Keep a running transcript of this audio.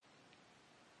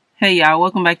Hey y'all,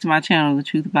 welcome back to my channel, The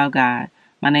Truth About God.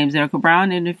 My name is Erica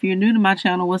Brown, and if you're new to my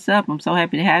channel, what's up? I'm so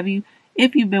happy to have you.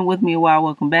 If you've been with me a while,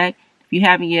 welcome back. If you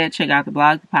haven't yet, check out the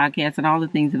blog, the podcast, and all the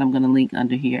things that I'm going to link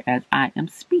under here as I am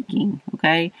speaking,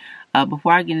 okay?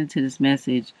 Before I get into this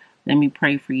message, let me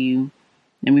pray for you.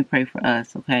 Let me pray for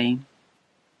us, okay?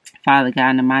 Father God,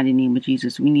 in the mighty name of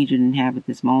Jesus, we need you to inhabit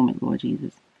this moment, Lord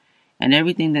Jesus. And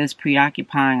everything that's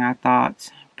preoccupying our thoughts,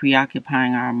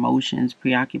 preoccupying our emotions,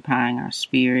 preoccupying our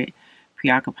spirit,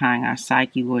 preoccupying our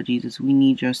psyche, Lord Jesus, we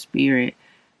need your spirit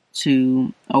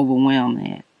to overwhelm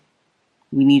that.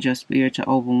 We need your spirit to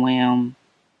overwhelm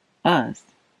us.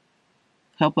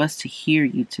 Help us to hear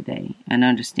you today and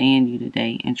understand you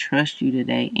today and trust you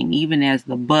today. And even as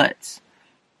the buts,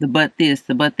 the but this,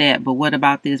 the but that, but what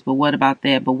about this, but what about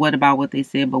that, but what about what they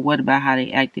said, but what about how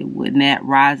they acted, when that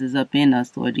rises up in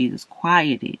us, Lord Jesus,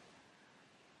 quiet it.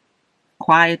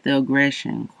 Quiet the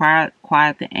aggression, quiet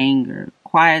the anger,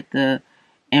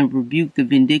 and rebuke the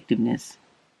vindictiveness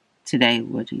today,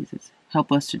 Lord Jesus.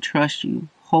 Help us to trust you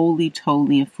wholly,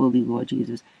 totally, and fully, Lord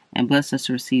Jesus, and bless us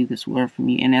to receive this word from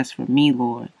you. And as for me,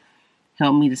 Lord,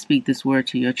 help me to speak this word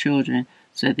to your children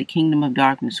so that the kingdom of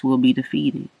darkness will be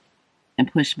defeated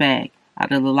and pushed back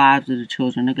out of the lives of the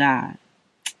children of God.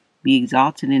 Be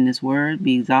exalted in this word,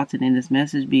 be exalted in this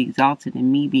message, be exalted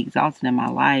in me, be exalted in my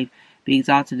life, be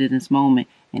exalted in this moment,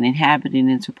 and inhabit it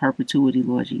into perpetuity,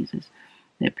 Lord Jesus.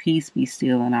 That peace be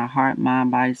still in our heart,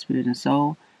 mind, body, spirit, and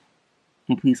soul,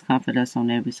 and please comfort us on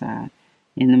every side.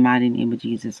 In the mighty name of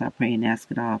Jesus, I pray and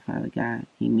ask it all, Father God.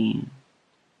 Amen.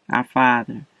 Our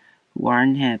Father, who art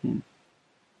in heaven,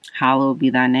 hallowed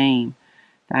be thy name.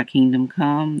 Thy kingdom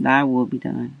come, thy will be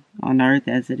done, on earth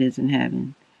as it is in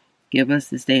heaven. Give us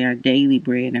this day our daily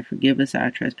bread, and forgive us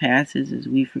our trespasses as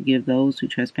we forgive those who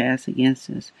trespass against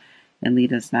us. And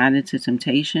lead us not into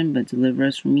temptation, but deliver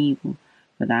us from evil.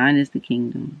 For thine is the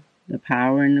kingdom, the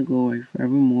power, and the glory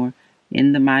forevermore.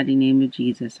 In the mighty name of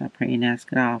Jesus, I pray and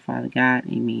ask it all, Father God.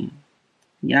 Amen.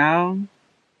 Y'all,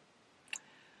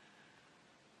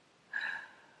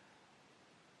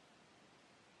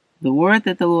 the word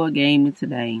that the Lord gave me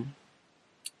today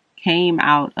came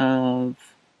out of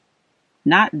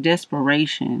not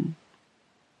desperation,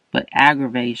 but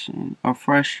aggravation or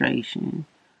frustration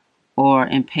or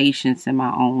impatience in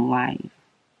my own life.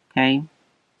 Okay?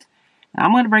 Now,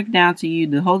 I'm going to break it down to you.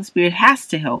 The Holy Spirit has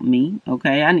to help me.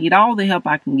 Okay? I need all the help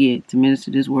I can get to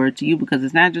minister this word to you because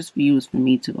it's not just for you, it's for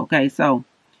me too. Okay? So,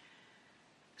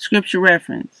 scripture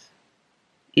reference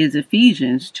is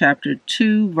Ephesians chapter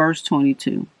 2, verse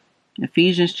 22.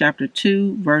 Ephesians chapter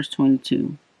 2, verse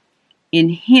 22. In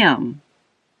him,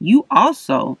 you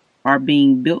also are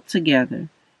being built together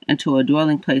into a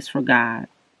dwelling place for God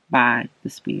by the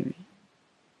Spirit.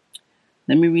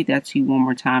 Let me read that to you one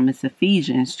more time. It's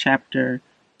Ephesians chapter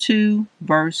 2,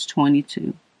 verse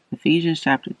 22. Ephesians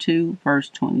chapter 2, verse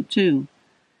 22.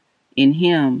 In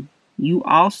him, you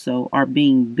also are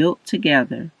being built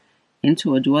together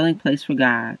into a dwelling place for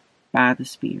God by the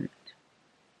Spirit.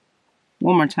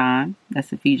 One more time.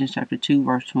 That's Ephesians chapter 2,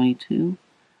 verse 22.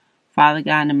 Father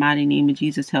God, in the mighty name of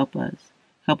Jesus, help us.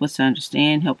 Help us to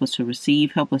understand, help us to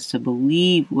receive, help us to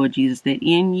believe, Lord Jesus, that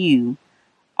in you,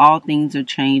 all things are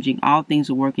changing, all things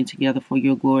are working together for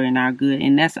your glory and our good.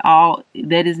 And that's all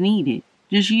that is needed.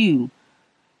 Just you.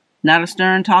 Not a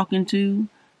stern talking to,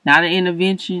 not an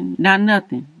intervention, not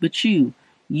nothing, but you.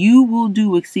 You will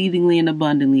do exceedingly and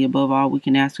abundantly above all we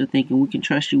can ask or think, and we can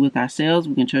trust you with ourselves.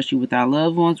 We can trust you with our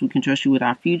loved ones. We can trust you with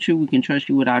our future. We can trust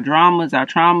you with our dramas, our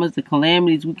traumas, the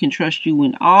calamities. We can trust you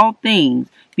in all things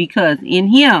because in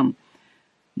him,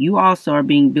 you also are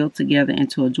being built together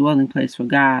into a dwelling place for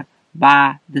God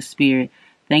by the Spirit.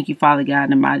 Thank you, Father God, in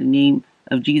the mighty name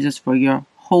of Jesus, for your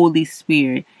Holy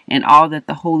Spirit and all that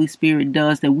the Holy Spirit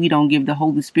does that we don't give the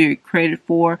Holy Spirit credit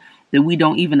for, that we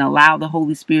don't even allow the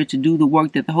Holy Spirit to do the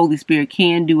work that the Holy Spirit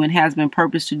can do and has been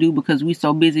purposed to do because we're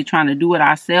so busy trying to do it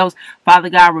ourselves. Father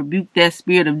God, rebuke that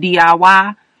spirit of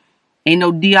DIY. Ain't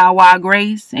no DIY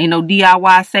grace. Ain't no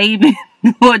DIY saving.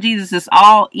 Lord Jesus, it's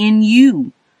all in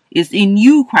you. It's in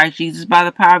you, Christ Jesus, by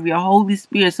the power of your Holy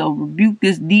Spirit. So rebuke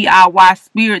this DIY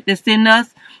spirit that's in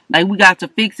us. Like we got to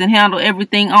fix and handle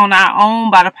everything on our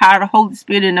own by the power of the Holy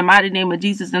Spirit in the mighty name of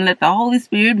Jesus. And let the Holy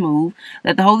Spirit move.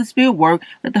 Let the Holy Spirit work.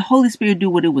 Let the Holy Spirit do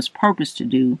what it was purposed to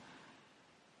do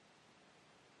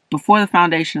before the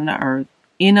foundation of the earth.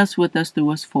 In us, with us,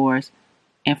 through us, for us,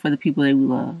 and for the people that we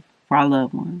love, for our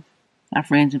loved ones, our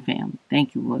friends and family.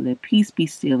 Thank you, Lord. Let peace be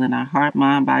still in our heart,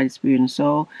 mind, body, spirit, and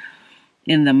soul.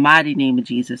 In the mighty name of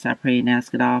Jesus, I pray and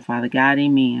ask it all, Father God.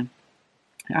 Amen.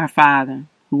 Our Father,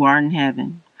 who art in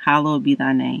heaven, hallowed be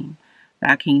thy name.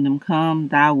 Thy kingdom come,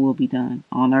 thy will be done,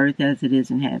 on earth as it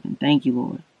is in heaven. Thank you,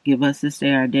 Lord. Give us this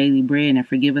day our daily bread, and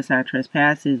forgive us our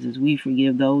trespasses as we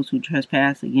forgive those who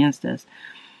trespass against us.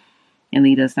 And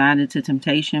lead us not into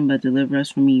temptation, but deliver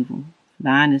us from evil.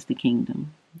 Thine is the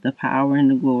kingdom, the power, and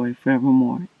the glory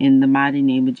forevermore. In the mighty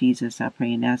name of Jesus, I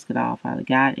pray and ask it all, Father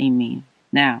God. Amen.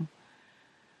 Now,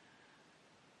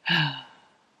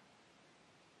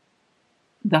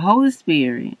 the Holy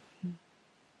Spirit,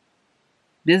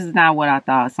 this is not what I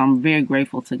thought, so I'm very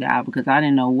grateful to God because I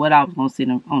didn't know what I was going to sit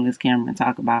on this camera and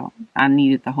talk about. I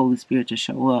needed the Holy Spirit to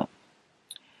show up,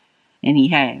 and He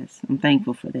has. I'm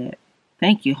thankful for that.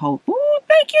 Thank you, Holy. Ooh,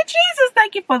 thank you, Jesus.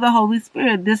 Thank you for the Holy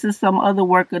Spirit. This is some other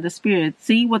work of the Spirit.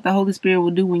 See what the Holy Spirit will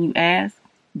do when you ask?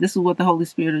 This is what the Holy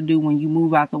Spirit will do when you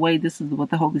move out the way. This is what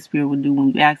the Holy Spirit will do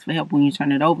when you ask for help, when you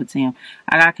turn it over to Him.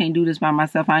 I can't do this by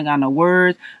myself. I ain't got no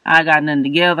words. I ain't got nothing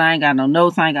together. I ain't got no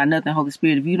notes. I ain't got nothing. Holy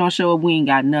Spirit, if you don't show up, we ain't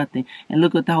got nothing. And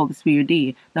look what the Holy Spirit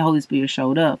did. The Holy Spirit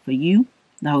showed up for you.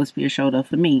 The Holy Spirit showed up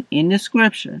for me. In this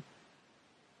scripture,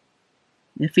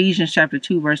 Ephesians chapter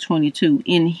 2, verse 22,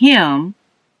 in Him,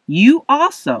 you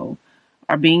also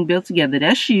are being built together.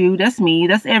 That's you. That's me.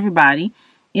 That's everybody.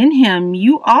 In Him,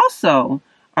 you also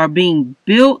are being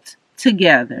built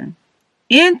together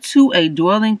into a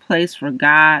dwelling place for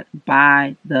God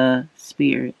by the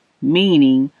Spirit.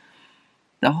 Meaning,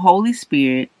 the Holy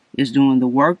Spirit is doing the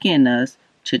work in us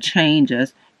to change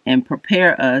us and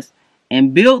prepare us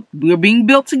and build. We're being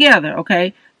built together,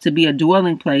 okay, to be a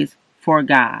dwelling place for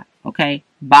God, okay,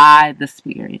 by the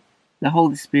Spirit. The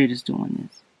Holy Spirit is doing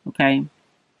this, okay.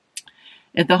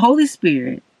 If the Holy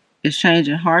Spirit is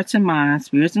changing hearts and minds,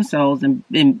 spirits and souls,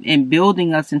 and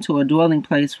building us into a dwelling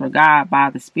place for God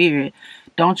by the Spirit,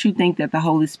 don't you think that the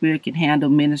Holy Spirit can handle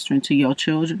ministering to your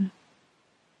children?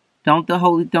 Don't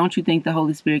you think the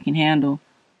Holy Spirit can handle?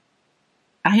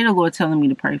 I hear the Lord telling me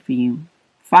to pray for you.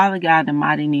 Father God, in the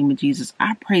mighty name of Jesus,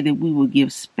 I pray that we will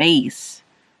give space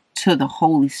to the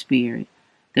Holy Spirit.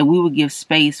 That we would give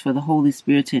space for the Holy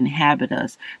Spirit to inhabit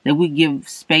us. That we give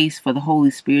space for the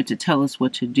Holy Spirit to tell us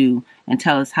what to do and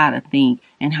tell us how to think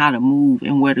and how to move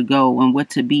and where to go and what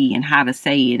to be and how to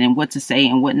say it and what to say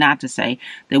and what not to say.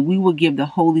 That we will give the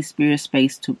Holy Spirit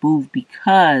space to move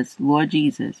because, Lord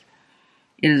Jesus,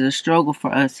 it is a struggle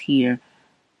for us here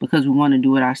because we want to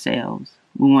do it ourselves.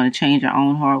 We want to change our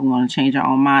own heart. We want to change our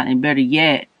own mind. And better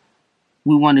yet,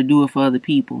 we want to do it for other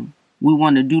people. We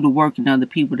want to do the work in other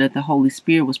people that the Holy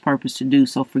Spirit was purposed to do.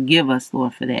 So forgive us,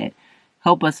 Lord, for that.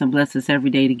 Help us and bless us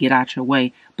every day to get out your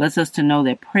way. Bless us to know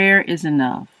that prayer is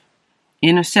enough.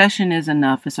 Intercession is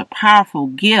enough. It's a powerful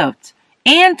gift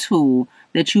and tool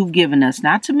that you've given us,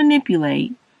 not to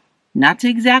manipulate, not to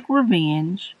exact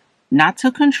revenge, not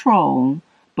to control,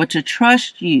 but to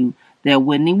trust you that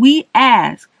when we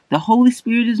ask, the Holy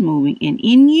Spirit is moving, and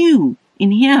in you,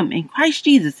 in Him, in Christ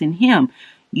Jesus, in Him,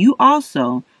 you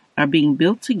also are being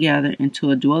built together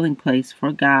into a dwelling place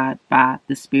for God by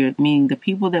the Spirit, meaning the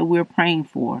people that we're praying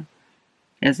for,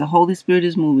 as the Holy Spirit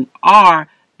is moving, are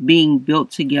being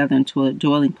built together into a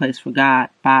dwelling place for God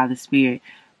by the Spirit,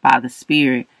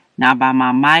 not by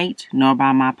my might, nor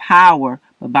by my power,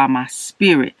 but by my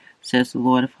Spirit, says the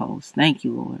Lord of hosts. Thank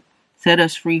you, Lord. Set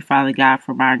us free, Father God,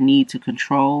 from our need to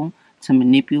control, to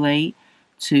manipulate,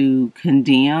 to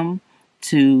condemn,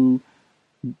 to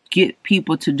get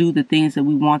people to do the things that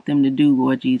we want them to do,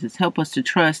 Lord Jesus. Help us to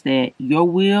trust that your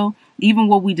will, even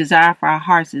what we desire for our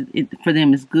hearts, for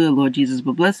them is good, Lord Jesus.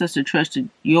 But bless us to trust that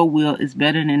your will is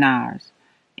better than ours.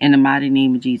 In the mighty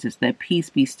name of Jesus, let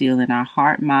peace be still in our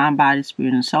heart, mind, body,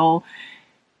 spirit, and soul.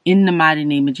 In the mighty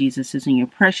name of Jesus, it's in your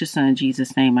precious Son,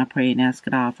 Jesus' name, I pray and ask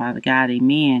it all, Father God.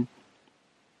 Amen.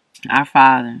 Our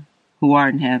Father, who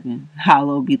art in heaven,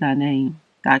 hallowed be thy name.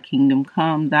 Thy kingdom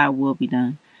come, thy will be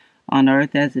done, on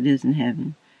earth as it is in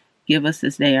heaven. Give us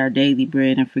this day our daily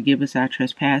bread, and forgive us our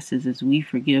trespasses as we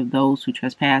forgive those who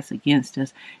trespass against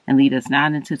us. And lead us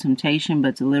not into temptation,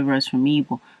 but deliver us from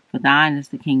evil. For thine is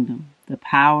the kingdom, the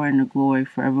power, and the glory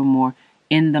forevermore.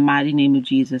 In the mighty name of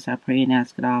Jesus, I pray and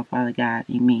ask it all, Father God.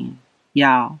 Amen.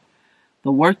 Y'all,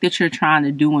 the work that you're trying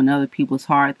to do in other people's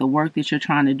heart, the work that you're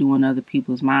trying to do in other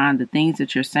people's mind, the things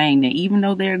that you're saying, that even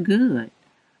though they're good,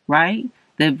 right?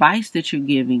 The advice that you're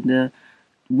giving, the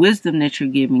wisdom that you're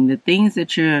giving, the things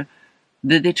that you're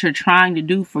trying to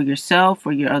do for yourself,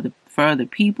 for other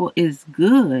people is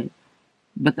good.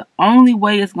 But the only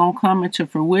way it's gonna come into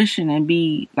fruition and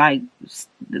be like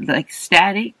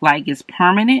static, like it's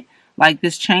permanent, like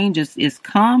this change is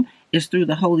come, is through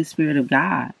the Holy Spirit of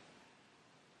God.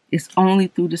 It's only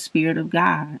through the Spirit of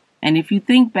God. And if you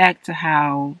think back to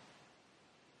how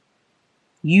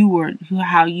you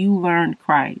learned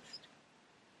Christ,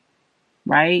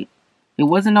 right? It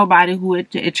wasn't nobody who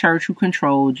at church who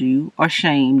controlled you or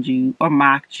shamed you or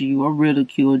mocked you or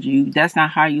ridiculed you. That's not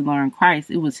how you learn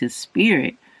Christ. It was his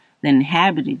spirit that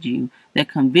inhabited you, that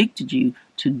convicted you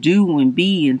to do and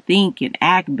be and think and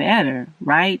act better,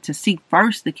 right? To seek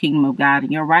first the kingdom of God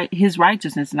and his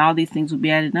righteousness, and all these things will be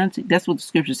added unto you. That's what the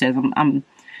scripture says. I'm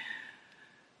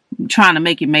trying to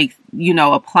make it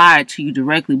apply to you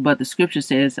directly, but the scripture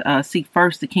says, seek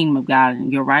first the kingdom of God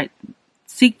and your right.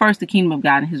 Seek first the kingdom of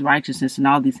God and his righteousness, and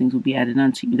all these things will be added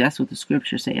unto you. That's what the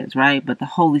scripture says, right? But the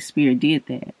Holy Spirit did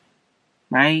that,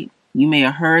 right? You may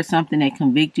have heard something that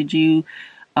convicted you.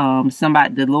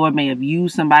 The Lord may have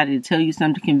used somebody to tell you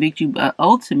something to convict you, but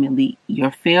ultimately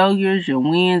your failures, your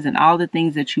wins, and all the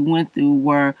things that you went through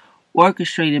were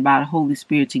orchestrated by the Holy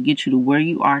Spirit to get you to where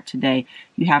you are today.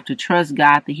 You have to trust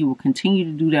God that he will continue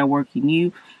to do that work in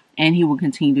you, and he will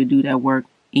continue to do that work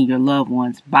in your loved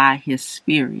ones by his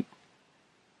spirit.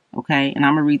 Okay, and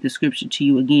I'm going to read the scripture to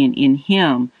you again. In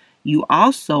him, you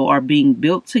also are being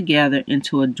built together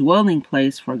into a dwelling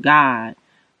place for God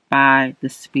by the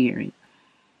Spirit.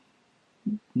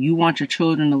 You want your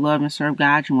children to love and serve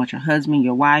God. You want your husband,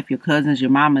 your wife, your cousins, your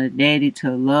mama, and daddy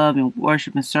to love and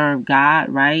worship and serve God,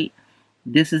 right?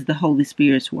 This is the Holy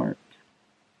Spirit's work.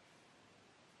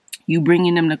 You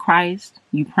bringing them to Christ,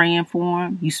 you praying for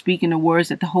them, you speaking the words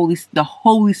that the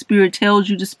Holy Spirit tells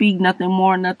you to speak, nothing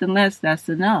more, nothing less. That's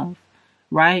enough,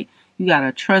 right? You got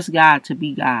to trust God to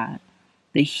be God.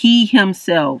 That he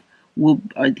himself will,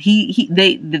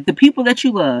 the people that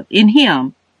you love in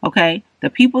him, okay?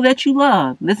 The people that you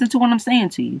love, listen to what I'm saying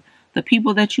to you. The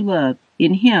people that you love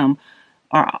in him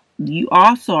you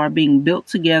also are being built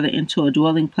together into a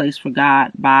dwelling place for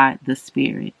God by the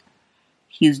Spirit.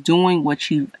 He's doing what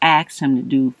you've asked him to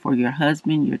do for your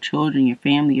husband, your children, your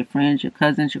family, your friends, your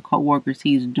cousins, your co-workers.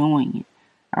 He's doing it.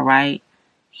 All right.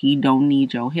 He don't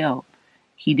need your help.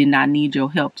 He did not need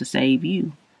your help to save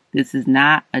you. This is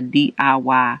not a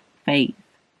DIY faith.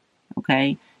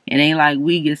 Okay. It ain't like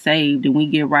we get saved and we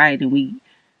get right and we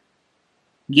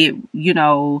get,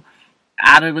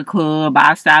 out of the club.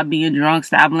 I stopped being drunk,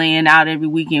 stopped laying out every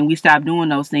weekend. We stopped doing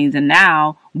those things. And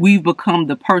now we've become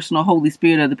the personal Holy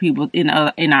Spirit of the people in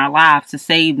our lives to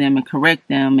save them and correct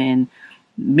them and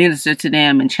minister to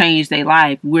them and change their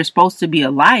life. We're supposed to be a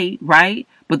light, right?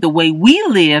 But the way we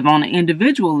live on an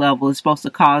individual level is supposed to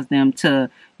cause them to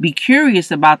be curious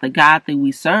about the God that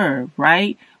we serve,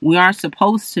 right? We aren't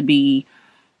supposed to be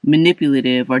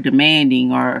manipulative or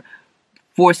demanding or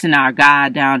forcing our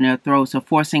God down their throats or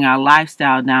forcing our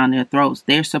lifestyle down their throats.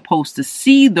 They're supposed to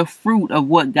see the fruit of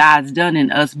what God's done in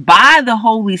us by the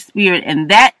Holy Spirit, and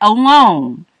that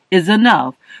alone is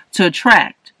enough to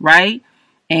attract, right?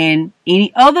 And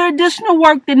any other additional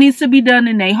work that needs to be done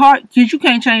in their heart, because you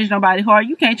can't change nobody's heart.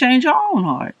 You can't change your own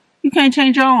heart. You can't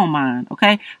change your own mind,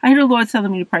 okay? I hear the Lord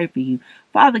telling me to pray for you.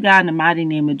 Father God, in the mighty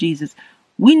name of Jesus,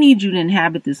 we need you to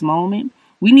inhabit this moment.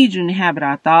 We need you to inhabit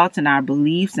our thoughts and our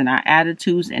beliefs and our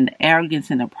attitudes and the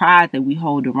arrogance and the pride that we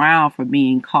hold around for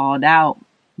being called out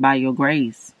by your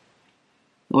grace.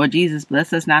 Lord Jesus,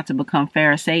 bless us not to become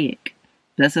Pharisaic.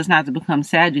 Bless us not to become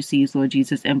Sadducees, Lord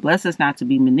Jesus, and bless us not to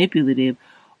be manipulative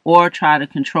or try to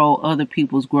control other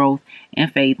people's growth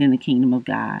and faith in the kingdom of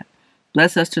God.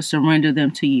 Bless us to surrender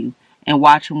them to you and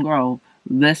watch them grow.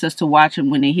 Bless us to watch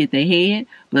them when they hit their head.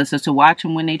 Bless us to watch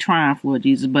them when they triumph, Lord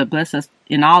Jesus. But bless us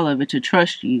in all of it to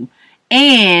trust you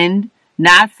and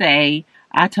not say,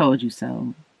 I told you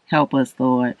so. Help us,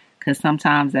 Lord, because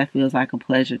sometimes that feels like a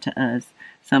pleasure to us.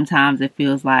 Sometimes it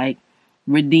feels like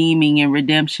redeeming and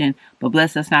redemption. But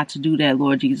bless us not to do that,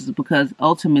 Lord Jesus, because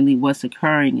ultimately what's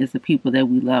occurring is the people that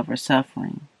we love are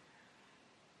suffering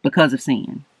because of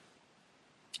sin.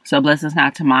 So bless us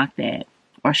not to mock that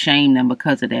or shame them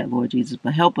because of that, Lord Jesus,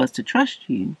 but help us to trust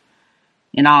you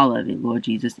in all of it, Lord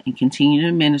Jesus, and continue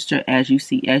to minister as you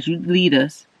lead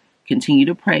us, continue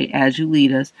to pray as you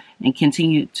lead us, and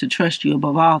continue to trust you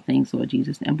above all things, Lord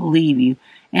Jesus, and believe you,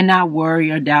 and not worry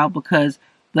or doubt, because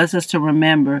bless us to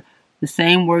remember the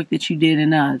same work that you did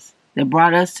in us, that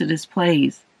brought us to this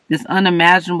place, this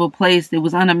unimaginable place that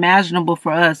was unimaginable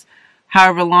for us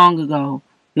however long ago,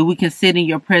 that we can sit in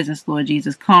your presence, Lord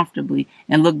Jesus, comfortably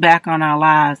and look back on our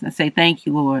lives and say, thank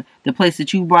you, Lord. The place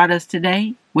that you brought us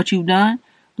today, what you've done,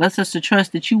 bless us to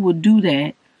trust that you will do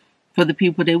that for the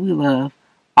people that we love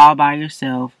all by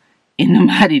yourself in the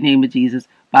mighty name of Jesus,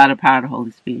 by the power of the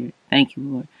Holy Spirit. Thank you,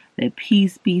 Lord. Let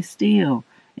peace be still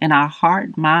in our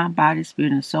heart, mind, body,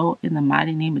 spirit, and soul in the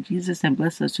mighty name of Jesus. And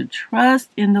bless us to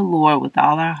trust in the Lord with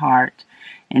all our heart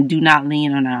and do not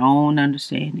lean on our own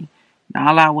understanding. In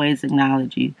all our ways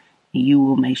acknowledge you, and you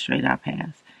will make straight our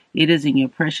paths. It is in your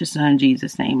precious Son,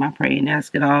 Jesus' name, I pray and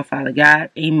ask it all, Father God.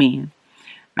 Amen.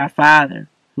 Our Father,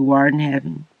 who art in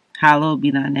heaven, hallowed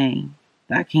be thy name.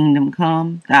 Thy kingdom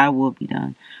come, thy will be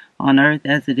done, on earth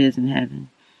as it is in heaven.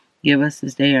 Give us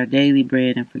this day our daily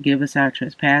bread, and forgive us our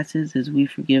trespasses, as we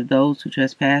forgive those who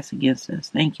trespass against us.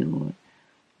 Thank you, Lord.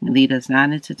 And lead us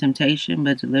not into temptation,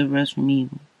 but deliver us from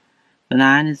evil. For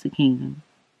thine is the kingdom,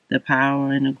 the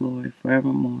power, and the glory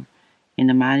forevermore. In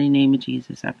the mighty name of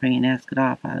Jesus, I pray and ask it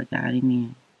all, Father God.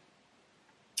 Amen.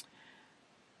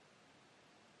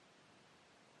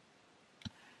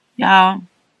 Y'all,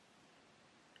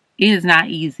 it is not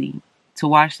easy to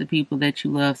watch the people that you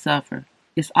love suffer.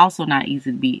 It's also not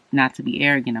easy not to be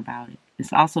arrogant about it.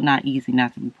 It's also not easy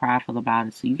not to be prideful about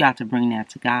it. So you got to bring that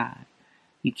to God.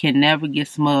 You can never get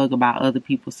smug about other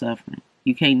people's suffering.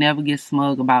 You can never get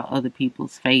smug about other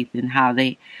people's faith and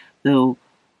the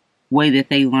way that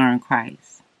they learn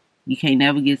Christ. You can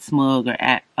never get smug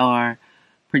or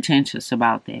pretentious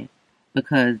about that,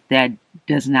 because that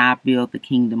does not build the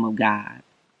kingdom of God.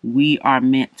 We are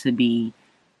meant to be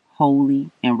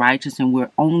holy and righteous, and we're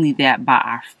only that by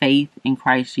our faith in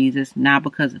Christ Jesus, not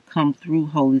because it comes through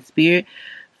Holy Spirit.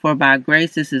 For by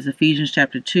grace, this is Ephesians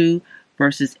chapter 2,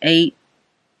 verses 8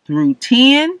 through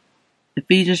 10.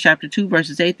 Ephesians chapter 2,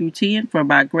 verses 8 through 10. For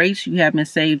by grace you have been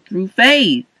saved through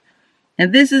faith.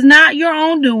 And this is not your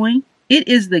own doing. It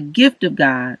is the gift of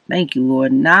God. Thank you,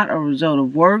 Lord. Not a result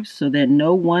of works, so that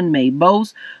no one may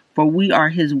boast. For we are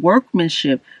his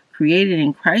workmanship, created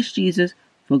in Christ Jesus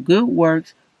for good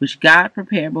works, which God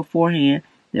prepared beforehand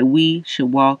that we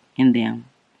should walk in them.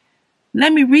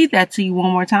 Let me read that to you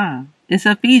one more time. It's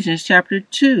Ephesians chapter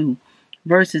 2,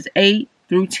 verses 8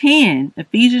 through 10.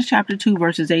 Ephesians chapter 2,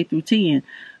 verses 8 through 10.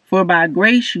 For by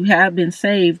grace you have been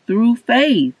saved through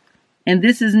faith, and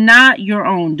this is not your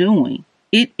own doing.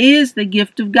 It is the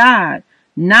gift of God,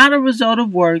 not a result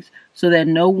of works, so that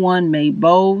no one may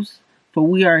boast. For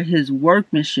we are his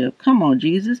workmanship. Come on,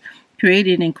 Jesus.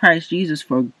 Created in Christ Jesus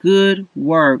for good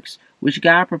works, which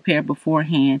God prepared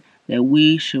beforehand that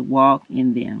we should walk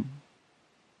in them.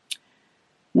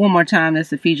 One more time,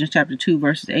 that's Ephesians chapter 2,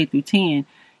 verses 8 through 10.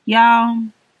 Y'all,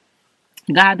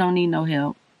 God don't need no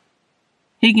help.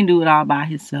 He can do it all by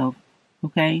himself.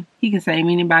 Okay? He can save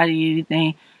anybody,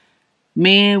 anything.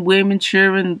 Men, women,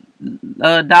 children,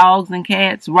 dogs and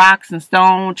cats, rocks and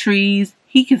stone, trees.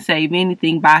 He can save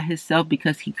anything by himself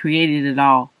because he created it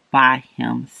all by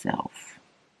himself.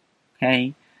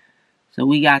 Okay? So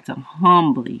we got to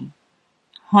humbly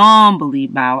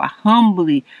bow,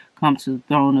 humbly come to the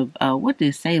throne of, what did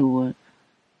it say, Lord?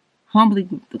 Humbly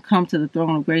come to the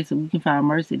throne of grace so we can find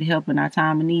mercy to help in our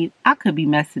time of need. I could be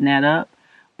messing that up,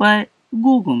 but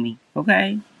Google me,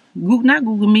 okay? Not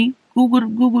Google me. Google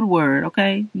the word,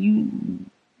 okay?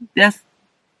 That's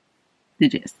the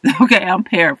gist. Okay, I'm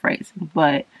paraphrasing,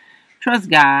 but trust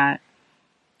God.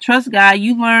 Trust God.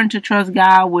 You learn to trust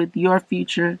God with your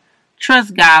future.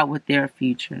 Trust God with their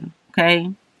future,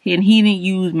 okay? And he didn't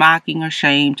use mocking or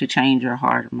shame to change your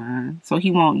heart or mind. So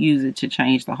he won't use it to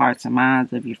change the hearts and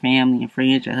minds of your family and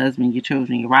friends, your husband, your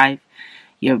children, your wife,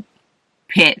 your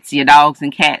pets, your dogs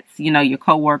and cats, your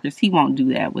co-workers. He won't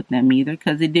do that with them either,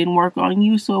 because it didn't work on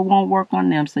you, so it won't work on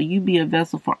them. So you be a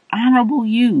vessel for honorable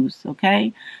use,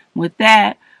 okay? With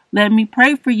that, let me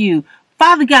pray for you.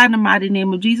 Father God, in the mighty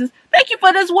name of Jesus, thank you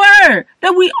for this word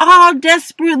that we all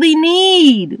desperately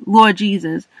need, Lord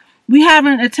Jesus. We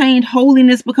haven't attained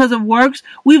holiness because of works.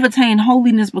 We've attained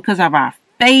holiness because of our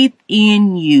faith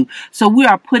in you. So we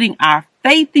are putting our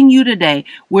faith in you today.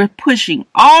 We're pushing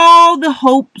all the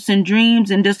hopes and dreams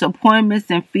and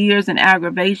disappointments and fears and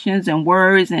aggravations and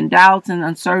worries and doubts and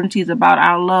uncertainties about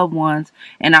our loved ones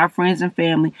and our friends and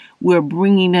family. We're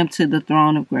bringing them to the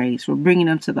throne of grace. We're bringing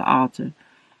them to the altar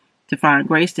to find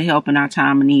grace to help in our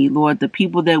time of need. Lord, the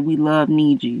people that we love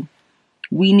need you.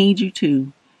 We need you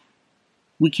too.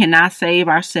 We cannot save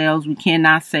ourselves. We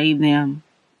cannot save them.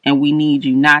 And we need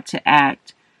you not to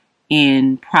act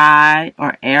in pride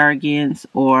or arrogance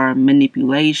or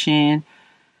manipulation.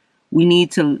 We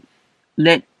need to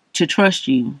trust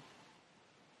you.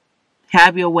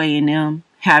 Have your way in them.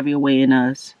 Have your way in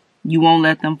us. You won't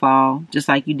let them fall, just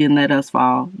like you didn't let us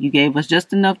fall. You gave us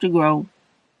just enough to grow.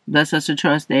 Bless us to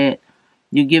trust that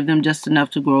you give them just enough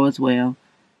to grow as well.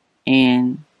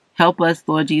 And help us,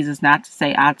 Lord Jesus, not to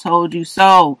say, I told you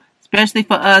so, especially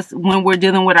for us when we're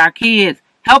dealing with our kids.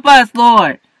 Help us,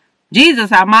 Lord.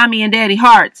 Jesus, our mommy and daddy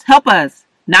hearts, help us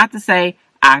not to say,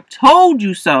 I told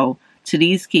you so to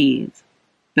these kids.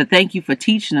 But thank you for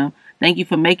teaching them. Thank you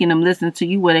for making them listen to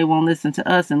you where they won't listen to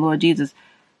us. And Lord Jesus,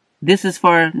 this is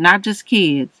for not just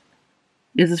kids.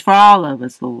 This is for all of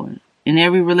us, Lord. In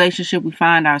every relationship we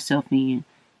find ourselves in,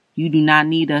 you do not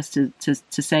need us to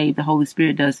save. The Holy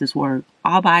Spirit does this work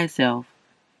all by itself.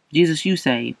 Jesus, you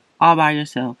save all by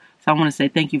yourself. So I want to say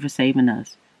thank you for saving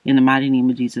us. In the mighty name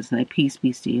of Jesus, let peace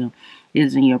be still. It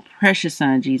is in your precious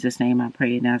Son, Jesus' name, I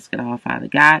pray and ask it all, Father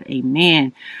God.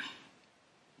 Amen.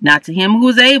 Now to him who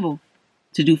is able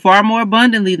to do far more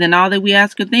abundantly than all that we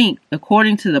ask or think,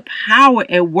 according to the power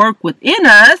at work within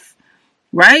us,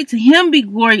 right? To him be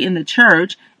glory in the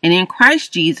church and in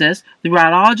Christ Jesus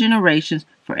throughout all generations,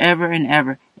 forever and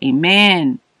ever.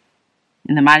 Amen.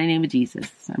 In the mighty name of Jesus,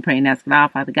 I pray and ask it all,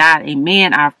 Father God.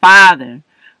 Amen. Our Father,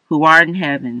 who art in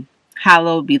heaven,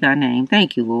 hallowed be thy name.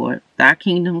 Thank you, Lord. Thy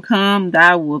kingdom come,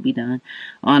 thy will be done,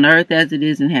 on earth as it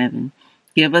is in heaven.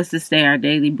 Give us this day our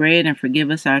daily bread, and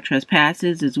forgive us our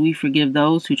trespasses, as we forgive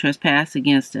those who trespass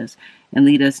against us. And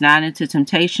lead us not into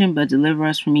temptation, but deliver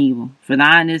us from evil. For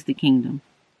thine is the kingdom,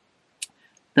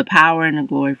 the power, and the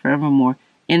glory forevermore.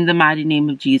 In the mighty name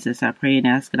of Jesus, I pray and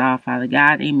ask it all, Father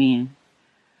God. Amen.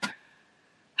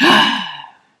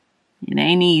 It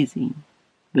ain't easy,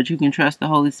 but you can trust the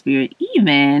Holy Spirit.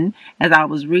 Even as I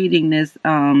was reading this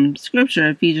scripture,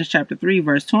 Ephesians chapter 3,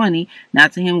 verse 20, now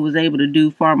to him who was able to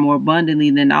do far more abundantly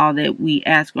than all that we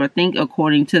ask or think,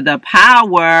 according to the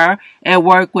power at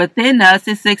work within us.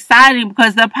 It's exciting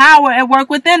because the power at work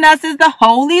within us is the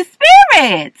Holy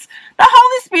Spirit. The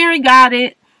Holy Spirit got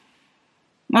it.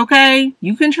 Okay?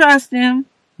 You can trust him.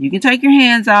 You can take your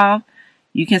hands off.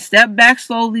 You can step back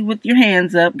slowly with your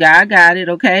hands up. God got it,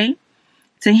 okay?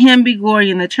 To him be glory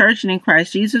in the church and in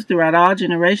Christ Jesus throughout all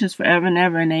generations, forever and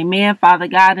ever. And amen. Father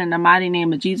God, in the mighty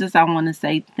name of Jesus, I want to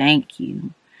say thank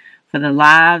you for the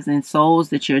lives and souls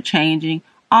that you're changing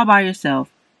all by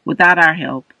yourself, without our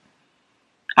help,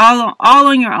 all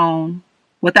on your own,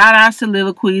 without our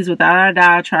soliloquies, without our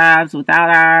diatribes, without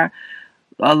our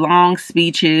long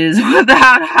speeches,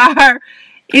 without our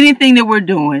anything that we're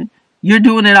doing. You're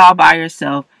doing it all by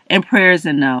yourself, and prayer is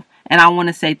enough. And I want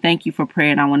to say thank you for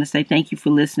prayer, and I want to say thank you for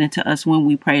listening to us when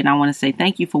we pray, and I want to say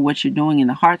thank you for what you're doing in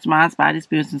the hearts, minds, bodies,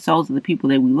 spirits, and souls of the people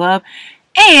that we love,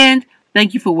 and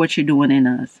thank you for what you're doing in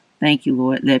us. Thank you,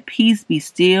 Lord. Let peace be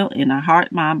still in our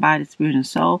heart, mind, body, spirit, and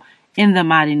soul, in the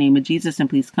mighty name of Jesus, and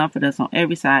please comfort us on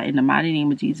every side in the mighty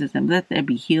name of Jesus, and let there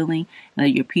be healing, and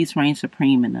let your peace reign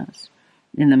supreme in us.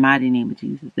 In the mighty name of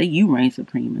Jesus, that you reign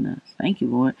supreme in us. Thank you,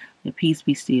 Lord. Let peace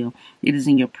be still. It is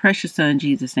in your precious Son,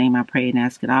 Jesus' name, I pray and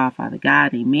ask it all, Father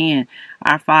God. Amen.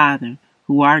 Our Father,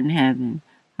 who art in heaven,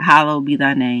 hallowed be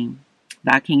thy name.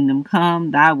 Thy kingdom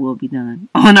come, thy will be done,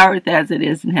 on earth as it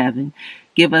is in heaven.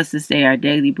 Give us this day our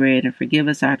daily bread, and forgive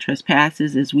us our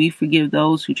trespasses, as we forgive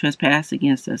those who trespass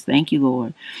against us. Thank you,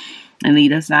 Lord. And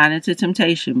lead us not into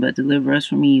temptation, but deliver us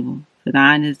from evil. For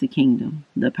thine is the kingdom,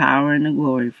 the power, and the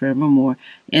glory forevermore.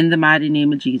 In the mighty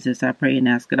name of Jesus, I pray and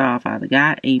ask it all, Father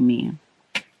God. Amen.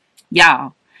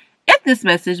 Y'all, if this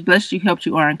message blessed you, helped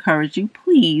you, or encouraged you,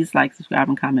 please like, subscribe,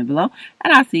 and comment below.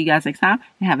 And I'll see you guys next time.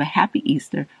 And have a happy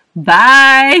Easter.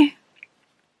 Bye.